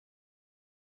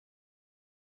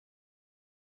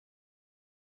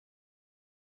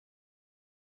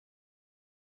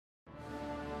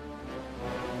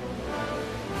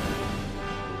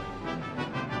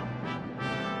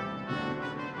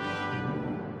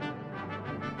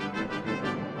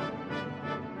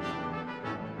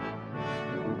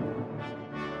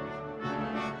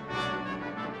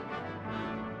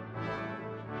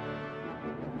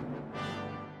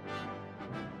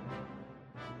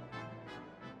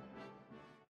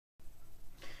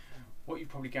you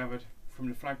probably gathered from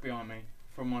the flag behind me,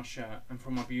 from my shirt, and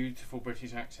from my beautiful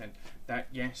British accent, that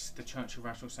yes, the Church of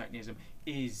Rational Satanism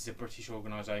is a British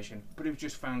organisation, but it was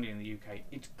just founded in the UK.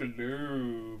 It's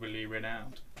globally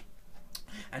renowned.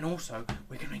 And also,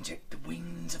 we're going to inject the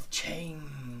winds of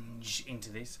change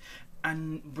into this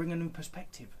and bring a new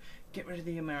perspective. Get rid of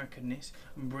the Americanness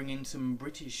and bring in some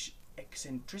British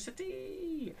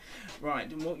eccentricity.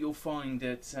 Right, and what you'll find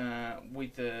that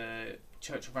with the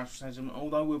Church of Rational Satanism,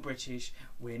 although we're British,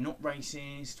 we're not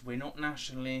racist, we're not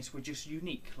nationalist, we're just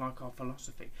unique, like our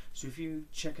philosophy. So if you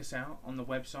check us out on the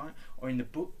website or in the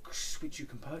books which you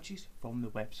can purchase from the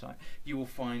website, you will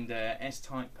find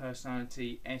S-type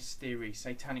personality, S-theory,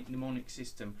 satanic mnemonic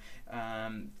system,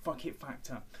 fuck it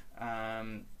factor.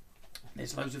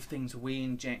 There's loads of things we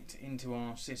inject into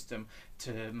our system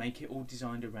to make it all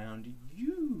designed around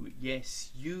you.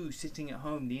 Yes, you sitting at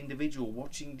home, the individual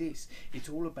watching this. It's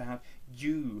all about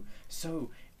you. So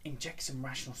inject some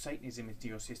rational Satanism into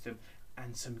your system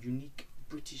and some unique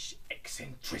British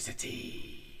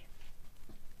eccentricity.